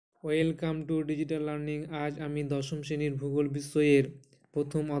Welcome to digital learning. আজ আমি দশম শ্রেণীর ভূগোল বিষয়ের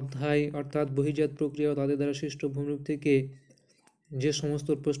প্রথম অধ্যায় অর্থাৎ বহির্জাত প্রক্রিয়া ও তাদের দ্বারা সৃষ্ট ভূমিরূপ থেকে যে সমস্ত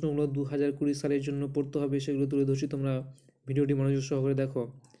প্রশ্নগুলো 2020 সালের জন্য পড়তে হবে সেগুলো তুলে ধরছি। তোমরা ভিডিওটি মনোযোগ সহকারে দেখো।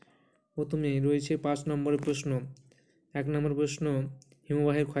 প্রথমে রয়েছে 5 নম্বরের প্রশ্ন। 1 নম্বর প্রশ্ন,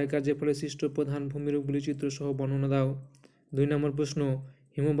 হিমবাহের ক্ষয়কার্যের ফলে সৃষ্ট প্রধান ভূমিরূপগুলি চিত্রসহ বর্ণনা দাও। 2 নম্বর প্রশ্ন,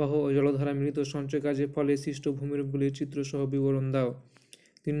 হিমবাহ ও জলধারা মিলিত সঞ্চয় কার্যের ফলে সৃষ্ট ভূমিরূপগুলির চিত্রসহ বিবরণ দাও।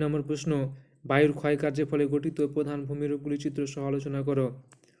 3 নম্বর প্রশ্ন, বায়ুর ক্ষয়কার্যের ফলে গঠিত প্রধান ভূমিরূপগুলির চিত্রসহ আলোচনা করো।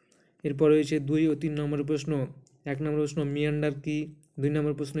 এরপর রয়েছে 2 ও 3 নম্বর প্রশ্ন। 1 নম্বর প্রশ্ন, মিয়ান্ডার কি? 2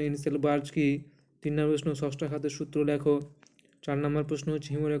 নম্বর প্রশ্ন, ইনসেলবার্জ কি? 3 নম্বর প্রশ্ন, ষষ্ঠাঘাতের সূত্র লেখো। 4 নম্বর প্রশ্ন হচ্ছে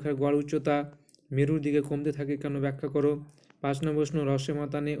হিমরেখার গড় উচ্চতা মেরুর দিকে কমতে থাকে কেন, ব্যাখ্যা করো। 5 নম্বর প্রশ্ন, হ্রস্বে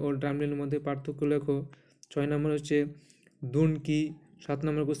মাতানে ও ড্রামলিনের মধ্যে পার্থক্য লেখো। 6 নম্বর হচ্ছে দুন কি? 7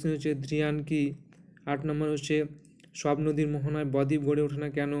 নম্বর কোশ্চেন হচ্ছে ধ্রিয়ান কি? 8 নম্বর হচ্ছে সব নদীর মোহনায় বদ্বীপ গড়ে ওঠে না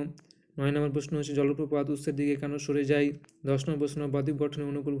কেন? 9 নম্বর প্রশ্ন হচ্ছে জলপ্রপাত উৎসের দিকে কেন সরে যায়? 10 নম্বর প্রশ্ন, বদ্বীপ গঠনের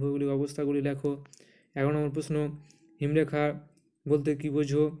অনুকূল ভৌগোলিক অবস্থাগুলি লেখো। 11 নম্বর প্রশ্ন, হিমরেখা বলতে কী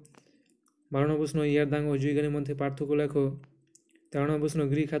বোঝো? 12 নম্বর প্রশ্ন, ইয়ারদাং ও জুইগানের মধ্যে পার্থক্য লেখো। 13 নম্বর প্রশ্ন,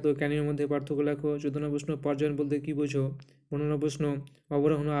 গিরিখাত ও ক্যানিয়নের মধ্যে পার্থক্য লেখো। 14 নম্বর প্রশ্ন, পর্যায়ন বলতে কী বোঝো? 15 নম্বর প্রশ্ন,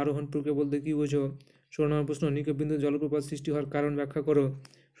 অবরোহণ ও আরোহণ প্রক্রিয়া বলতে কী বোঝো? 16 নম্বর প্রশ্ন, নিকটবিন্দু জলপ্রপাত সৃষ্টি হওয়ার কারণ ব্যাখ্যা করো।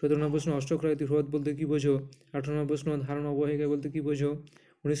 17 নম্বর প্রশ্ন, অষ্টক্ষরায়তী হ্রদ বলতে কী বোঝো? 18 নম্বর প্রশ্ন, ধারণ অববাহিকা বলতে কী বোঝো?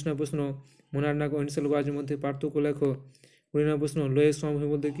 19 নম্বর প্রশ্ন, মোনার্নাক ও ইনসেলবার্জের মধ্যে পার্থক্য লেখো। 20 নম্বর প্রশ্ন, লোয়ের সমভূমি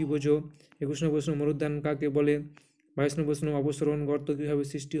বলতে কী বোঝো? 21 নম্বর প্রশ্ন, মরুদ্যান কাকে বলে? 22 নম্বর প্রশ্ন, অবসরণ গর্ত কীভাবে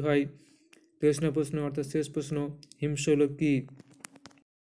সৃষ্টি হয়? 23 নম্বর প্রশ্ন অর্থাৎ শেষ প্রশ্ন, হিমশৈল কী?